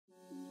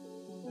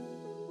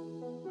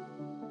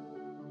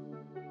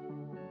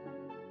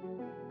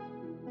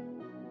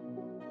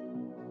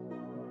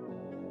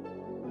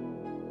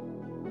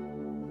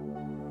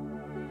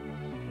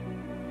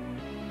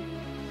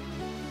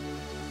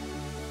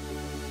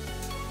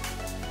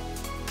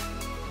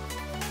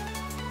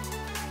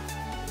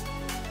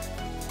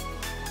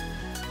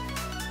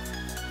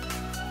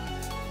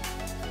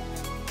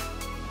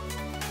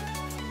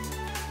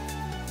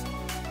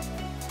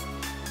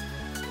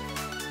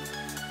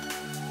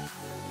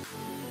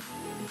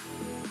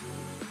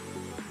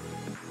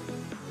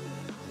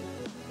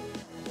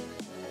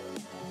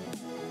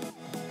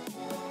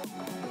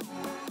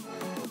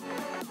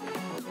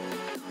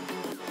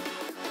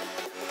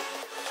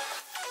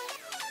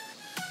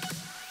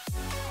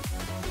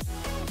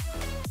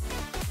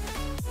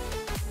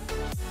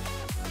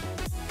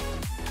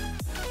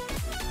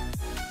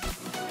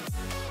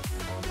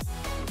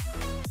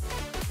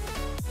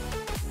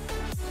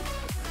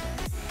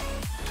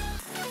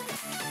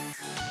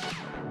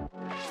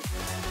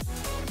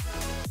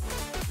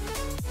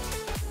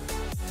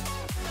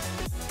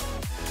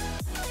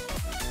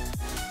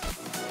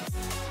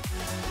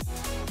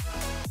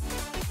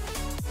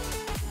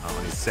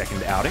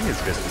second outing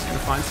as Vista's going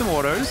to find some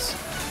autos.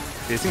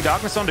 Piercing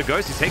Darkness onto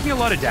Ghost. He's taking a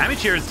lot of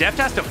damage here as Deft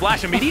has to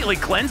flash. Immediately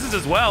cleanses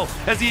as well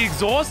as the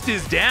exhaust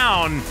is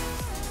down.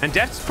 And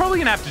Deft's probably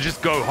going to have to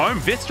just go home.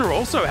 Vista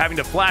also having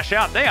to flash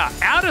out. They are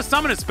out of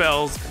summoner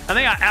spells, and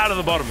they are out of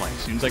the bottom lane.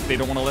 Seems like they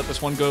don't want to let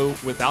this one go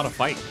without a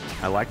fight.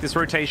 I like this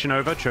rotation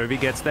over. Chovy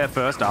gets there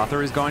first.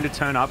 Arthur is going to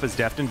turn up as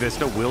Deft and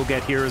Vista will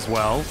get here as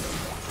well.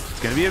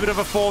 It's going to be a bit of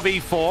a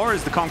 4v4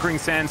 as the Conquering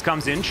Sands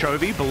comes in.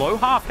 Chovy below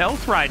half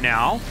health right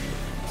now.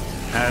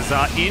 As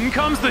in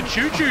comes the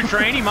choo-choo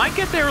train. He might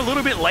get there a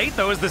little bit late,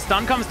 though, as the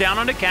stun comes down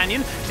onto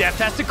Canyon. Deft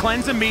has to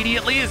cleanse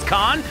immediately as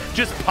Khan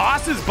just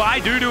passes by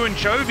Dudu and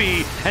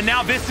Chovy. And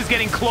now Vista's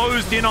getting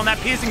closed in on that.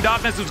 Piercing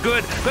Darkness was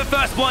good, but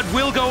First Blood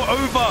will go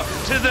over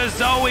to the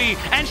Zoe,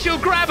 and she'll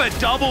grab a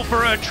double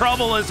for her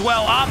trouble as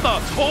well.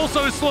 Arthur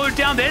also slowed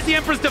down. There's the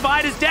Emperor's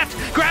Divide as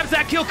Deft grabs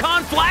that kill.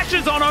 Khan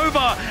flashes on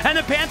over, and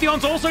the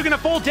Pantheon's also going to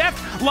fall.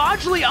 Deft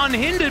largely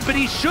unhindered, but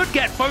he should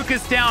get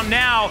focused down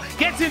now.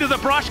 Gets into the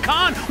brush.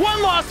 Khan,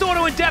 one last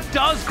auto, and Deft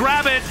does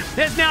grab it.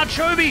 There's now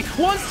Chovy,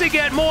 wants to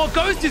get more.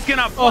 Ghost is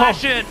gonna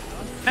flash it.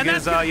 And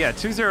that's yeah,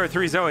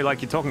 203 Zoe,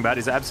 like you're talking about,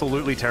 is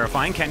absolutely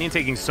terrifying. Canyon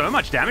taking so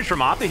much damage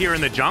from Arthur here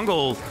in the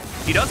jungle.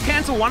 He does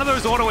cancel one of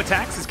those auto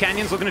attacks as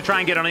Canyon's looking to try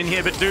and get on in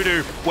here, but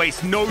Dudu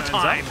wastes no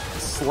time.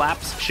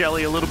 Slaps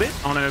Shelly a little bit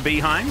on her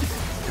behind.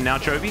 And now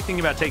Chovy thinking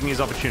about taking his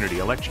opportunity.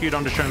 Electrocute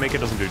onto ShowMaker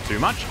doesn't do too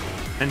much.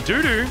 And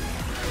Dudu,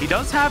 he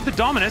does have the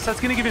Dominus.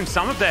 That's going to give him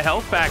some of their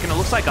health back, and it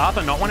looks like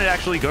Arthur not wanting to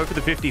actually go for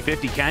the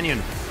 50-50.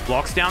 Canyon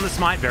blocks down the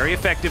smite very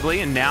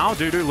effectively, and now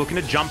Dudu looking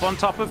to jump on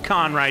top of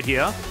Khan right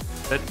here.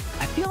 But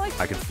I feel like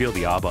I can feel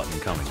the R button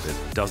coming, but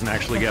it doesn't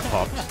actually get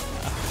popped.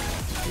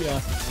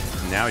 Yeah.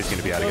 Now he's going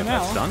to be able to get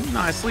that stun.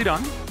 Nicely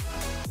done.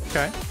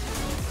 Okay.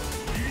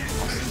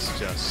 It's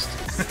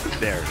just...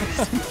 there it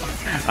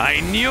is. I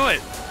knew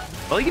it.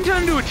 Well, he can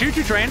turn into a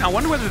choo-choo train. I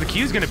wonder whether the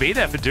Q's going to be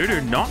there for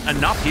Dudu. Not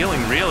enough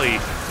healing, really,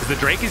 as the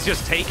Drake is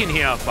just taken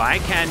here by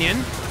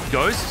Canyon.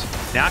 Ghost,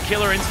 now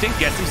Killer Instinct,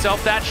 gets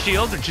himself that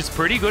shield, which is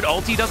pretty good.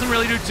 Ulti doesn't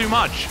really do too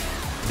much.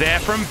 There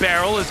from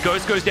Beryl as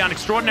Ghost goes down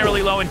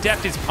extraordinarily low and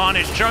Deft is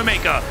punished.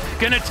 ShowMaker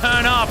going to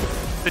turn up.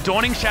 The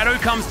Dawning Shadow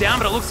comes down,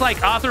 but it looks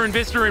like Arthur and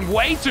Vista are in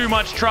way too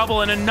much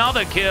trouble, and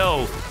another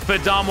kill for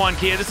Damwon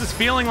here. This is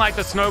feeling like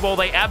the snowball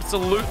they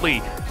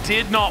absolutely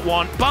did not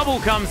want. Bubble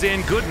comes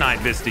in. Good night,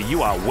 Vista.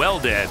 You are well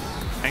dead.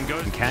 And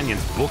Ghost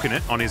Canyon's booking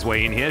it on his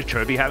way in here.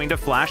 Chovy having to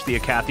flash. The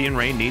Acathian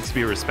Rain needs to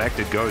be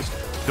respected. Ghost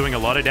doing a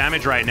lot of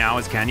damage right now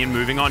as Canyon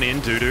moving on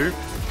in. Dudu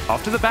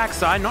off to the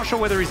backside. Not sure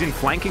whether he's in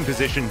flanking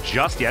position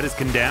just yet as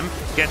Condemn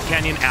gets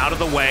Canyon out of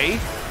the way.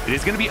 It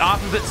is going to be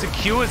Arthur that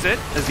secures it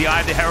as the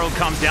Eye of the Herald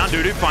comes down.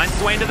 Dudu finds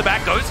his way into the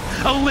back. Ghost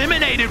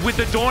eliminated with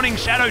the Dawning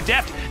Shadow.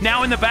 Deft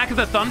now in the back of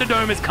the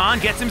Thunderdome as Khan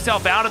gets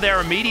himself out of there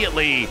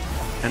immediately.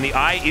 And the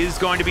Eye is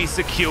going to be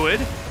secured.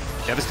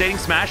 Devastating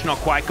Smash not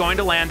quite going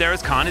to land there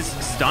as Khan is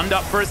stunned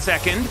up for a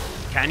second.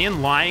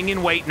 Canyon lying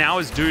in wait now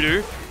as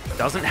Dudu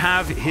doesn't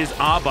have his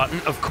R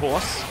button, of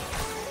course.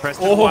 Pressed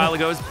it a while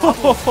ago.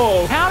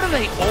 How do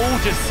they all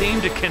just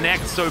seem to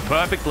connect so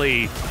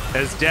perfectly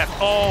as Deft?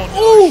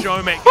 Oh no,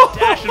 ShowMaker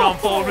dashing on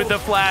forward with the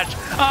flash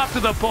after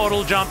the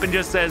portal jump and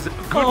just says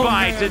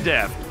goodbye to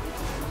Deft.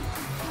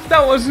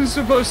 That wasn't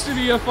supposed to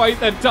be a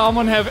fight that Dom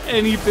would have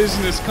any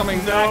business coming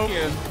back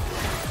in.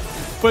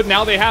 But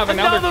now they have, and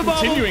now they're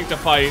continuing to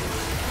fight.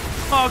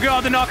 Oh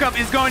god, the knockup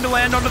is going to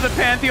land onto the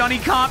Pantheon. He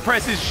can't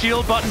press his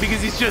shield button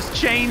because he's just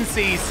chain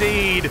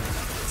CC'd.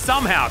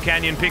 Somehow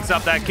Canyon picks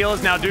up that kill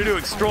as now Dudu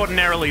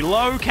extraordinarily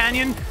low.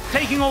 Canyon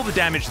taking all the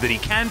damage that he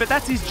can, but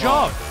that's his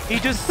job. He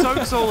just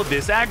soaks all of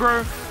this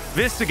aggro.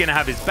 Vista gonna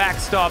have his back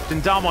stopped,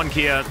 and Damwon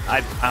here,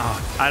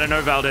 I don't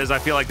know, Valdez, I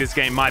feel like this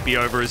game might be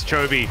over as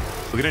Chovy,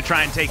 we're gonna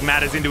try and take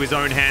matters into his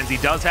own hands. He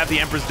does have the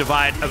Emperor's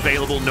Divide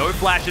available, no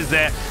flashes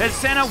there, as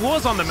Senna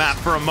was on the map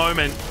for a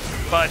moment,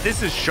 but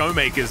this is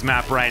ShowMaker's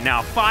map right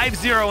now.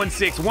 5-0 and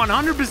 6,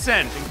 100%.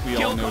 I think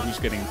we all know who's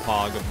getting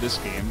Pog of this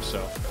game,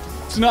 so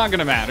it's not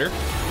gonna matter.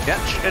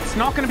 Yeah, it's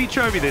not going to be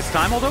Chovy this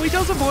time, although he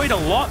does avoid a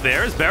lot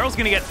there as Beryl's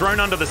going to get thrown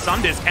under the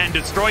Sun Disc and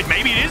destroyed.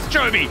 Maybe it is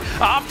Chovy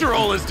after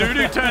all as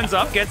Dudu turns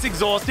up, gets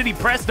exhausted. He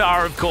pressed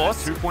R, of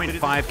course.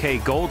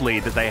 2.5k gold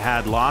lead that they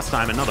had last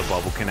time. Another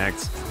bubble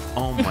connects.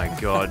 Oh my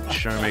god,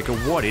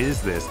 ShowMaker, what is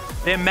this?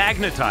 They're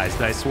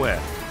magnetized, I swear.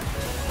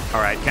 All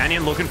right,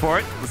 Canyon looking for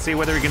it. Let's see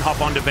whether he can hop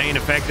onto Vayne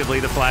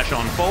effectively. The flash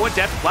on forward.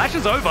 Deft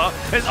flashes over.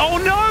 As, oh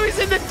no, he's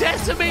in the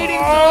decimating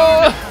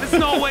zone. That's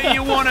not where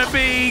you want to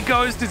be.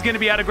 Ghost is going to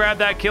be able to grab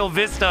that kill.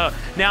 Vista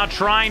now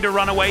trying to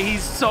run away.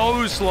 He's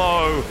so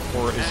slow.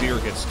 Or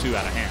Azir gets too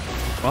out of hand.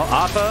 Well,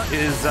 Arthur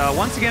is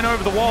once again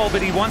over the wall,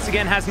 but he once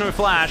again has no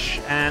flash.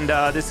 And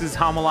this is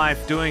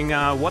Harmalife doing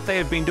what they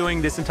have been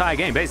doing this entire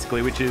game,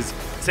 basically, which is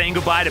saying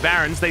goodbye to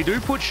Barons. They do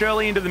put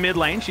Shirley into the mid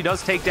lane. She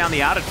does take down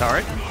the outer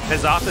turret.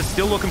 As Arthur's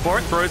still looking for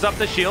it, throws up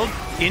the shield,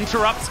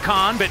 interrupts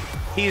Khan, but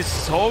he is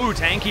so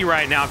tanky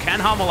right now.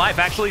 Can Harmalife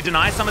actually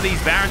deny some of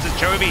these Barons as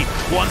Chovy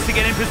wants to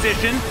get in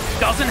position?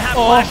 Doesn't have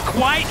flash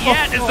quite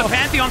yet as the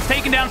Pantheon's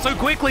taken down so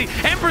quickly.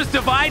 Emperor's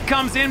Divide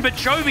comes in, but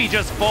Chovy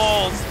just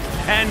falls.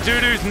 and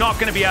Dudu's not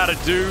going to be able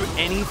to do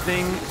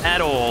anything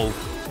at all.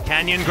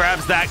 Canyon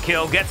grabs that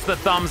kill, gets the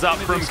thumbs up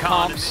from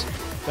Khan.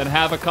 That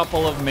have a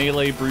couple of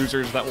melee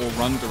bruisers that will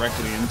run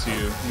directly into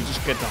you. You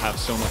just get to have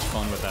so much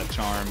fun with that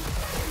charm,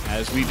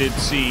 as we did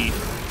see.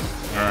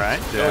 All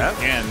right,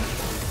 again.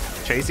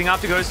 Chasing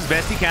after Ghost as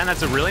best he can.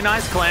 That's a really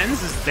nice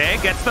cleanse. As there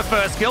gets the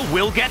first kill,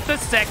 will get the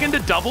second, a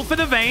double for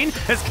the Vayne.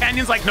 As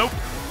Canyon's like, nope,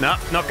 no,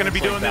 not going to be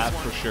doing that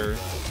this one. For sure.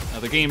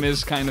 The game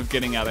is kind of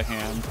getting out of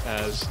hand,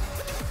 as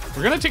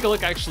we're going to take a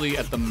look actually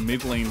at the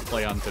mid lane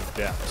play onto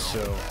Depth. So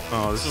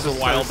this is a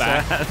while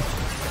back.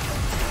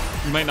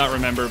 You might not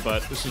remember,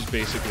 but this is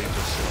basically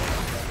just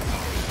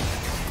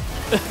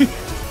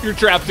you're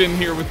trapped in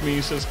here with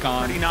me, says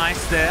Khan. Pretty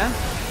nice there.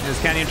 As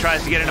Canyon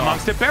tries to get in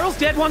amongst it. Barrel's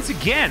dead once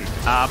again.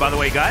 By the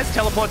way, guys,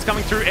 teleport's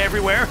coming through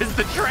everywhere as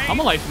the train.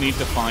 HLE need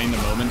to find the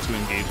moment to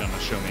engage on the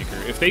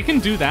ShowMaker. If they can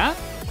do that,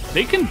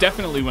 they can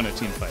definitely win a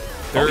team fight.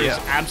 There is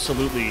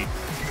absolutely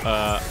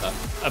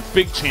a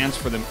big chance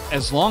for them,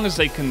 as long as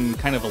they can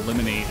kind of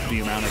eliminate the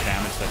amount of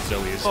damage that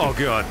Zoe is doing. Oh,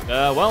 God.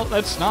 Well,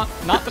 that's not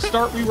the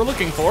start we were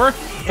looking for.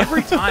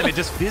 Every time, it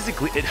just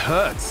physically, it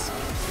hurts.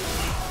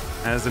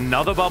 As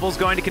another bubble's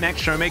going to connect,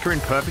 ShowMaker in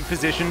perfect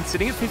position,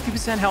 sitting at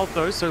 50% health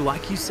though, so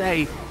like you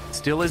say,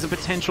 still is a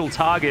potential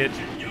target.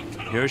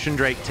 The Ocean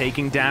Drake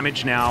taking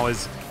damage now,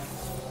 as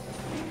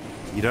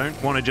you don't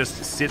want to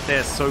just sit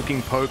there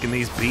soaking poke, and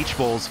these beach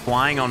balls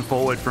flying on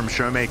forward from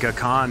ShowMaker.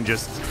 Khan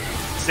just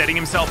setting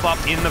himself up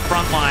in the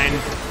front line.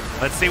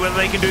 Let's see whether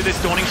they can do this.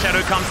 Dawning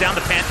Shadow comes down.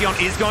 The Pantheon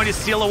is going to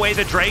steal away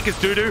the Drake as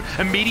Dudu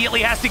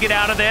immediately has to get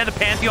out of there. The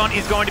Pantheon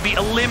is going to be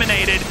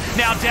eliminated.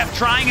 Now Def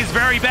trying his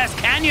very best.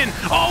 Canyon,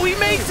 oh, he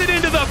makes it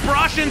into the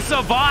brush and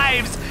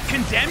survives.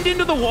 Condemned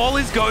into the wall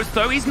is Ghost,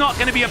 though. He's not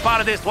going to be a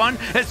part of this one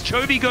as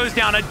Chovy goes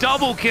down. A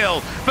double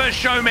kill for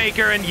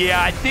ShowMaker. And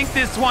yeah, I think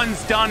this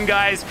one's done,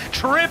 guys.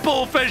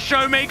 Triple for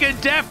ShowMaker.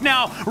 Def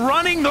now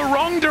running the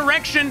wrong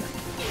direction.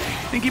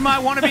 I think he might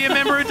want to be a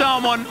member of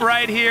Dalmon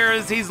right here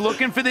as he's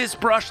looking for this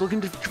brush,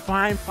 looking to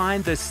try and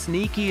find the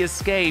sneaky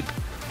escape.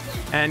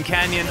 And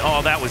Canyon,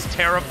 oh, that was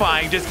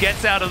terrifying. Just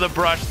gets out of the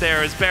brush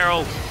there as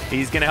Beryl.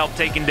 He's going to help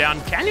take him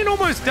down. Canyon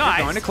almost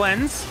died. Going to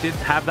cleanse. Did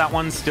have that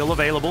one still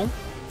available.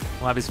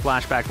 We'll have his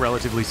flashback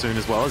relatively soon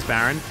as well as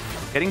Baron.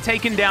 Getting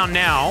taken down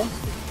now.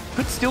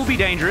 Could still be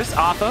dangerous.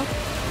 Arthur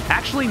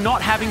actually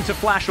not having to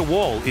flash a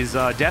wall is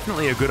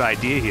definitely a good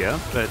idea here,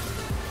 but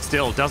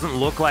still doesn't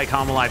look like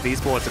HLE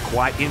Esports are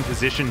quite in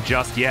position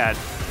just yet.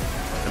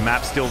 The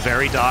map's still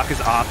very dark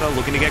as Arthur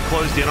looking to get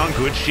closed in on.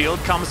 Good shield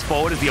comes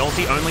forward as the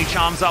ulti only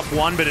charms up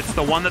one, but it's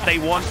the one that they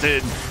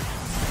wanted.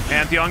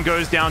 Pantheon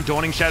goes down,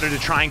 Dawning Shadow to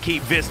try and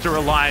keep Vista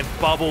alive.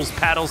 Bubbles,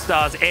 Paddle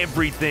Stars,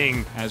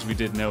 everything. As we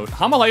did note,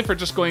 HLE are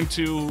just going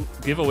to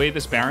give away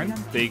this Baron.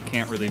 They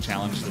can't really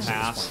challenge this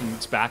pass, and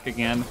it's back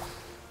again.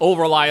 Oh,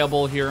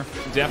 reliable here.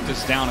 Deft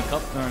is down a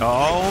couple.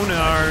 Oh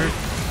no.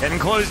 Getting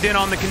closed in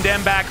on the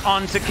Condemn back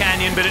onto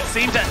Canyon, but it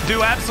seemed to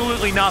do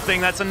absolutely nothing.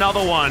 That's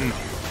another one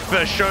for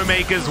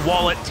ShowMaker's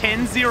wallet.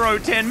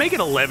 10-0-10, make it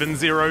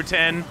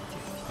 11-0-10.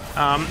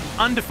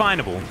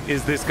 Undefinable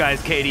is this guy's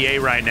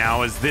KDA right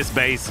now, as this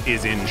base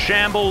is in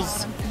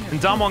shambles. And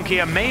Damwon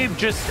Kia may have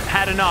just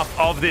had enough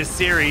of this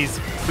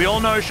series. We all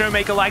know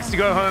ShowMaker likes to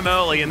go home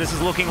early, and this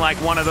is looking like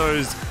one of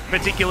those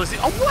particular...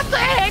 Oh, what the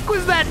heck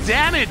was that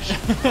damage?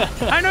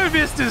 I know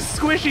Vista's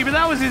squishy, but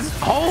that was his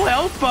whole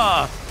health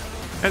bar.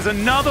 As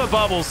another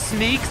bubble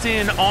sneaks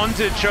in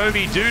onto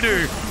Chovy.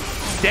 Dudu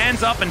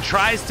stands up and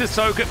tries to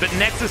soak it, but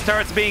Nexus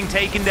turret's being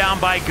taken down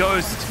by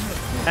Ghost.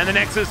 And the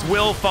Nexus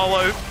will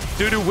follow.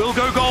 Dudu will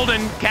go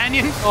golden.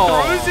 Canyon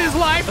throws his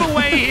life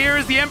away here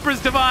as the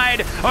Emperor's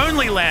Divide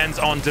only lands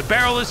onto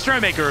Beryl as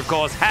ShowMaker, of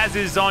course, has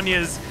his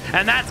Zhonya's.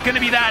 And that's going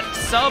to be that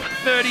sub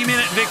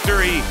 30-minute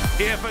victory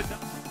here for...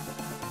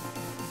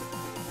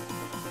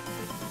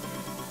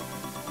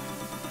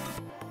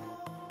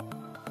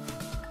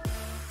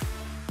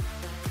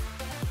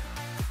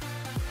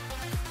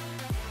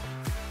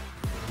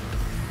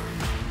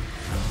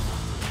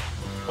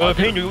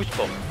 베인 누르고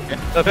싶어.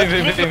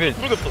 베인.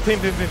 모르겠어.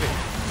 베인.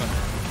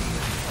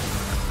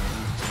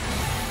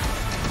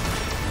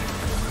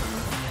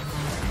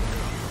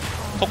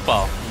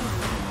 속박.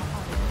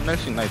 끝낼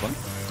수 있나 이번?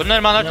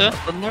 끝낼만 할 듯?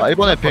 아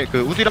이번에 그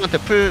우디랑한테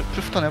풀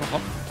스턴 해볼까?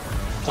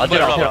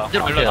 아디한테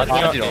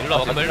일로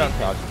와봐.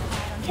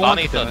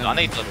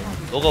 안에 있어.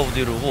 너가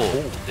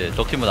우디르고 이제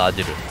저 팀은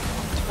아지를.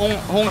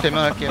 홍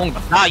대면 할게요.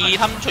 나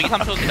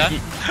 2-3초 기다려.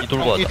 이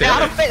돌고 왔다. 내가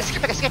바로 빼.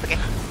 스킵 빼게.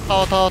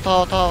 타워.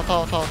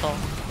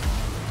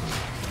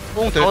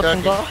 홍 대면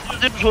할게.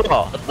 집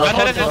줘라.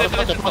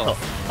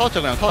 타워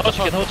쳐 그냥 타워 쳐.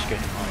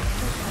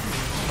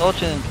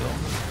 싸워치는 중.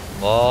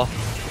 와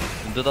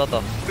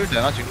힘들하다. 풀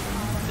되나 지금?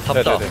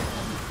 잡자.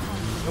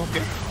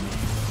 해볼게.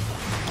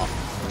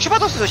 슈퍼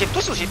토스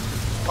조심.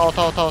 타워.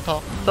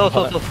 싸워.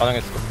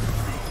 반응했어.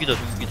 죽이자.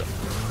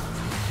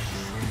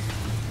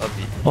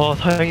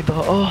 다행이다.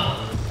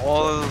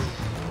 어휴.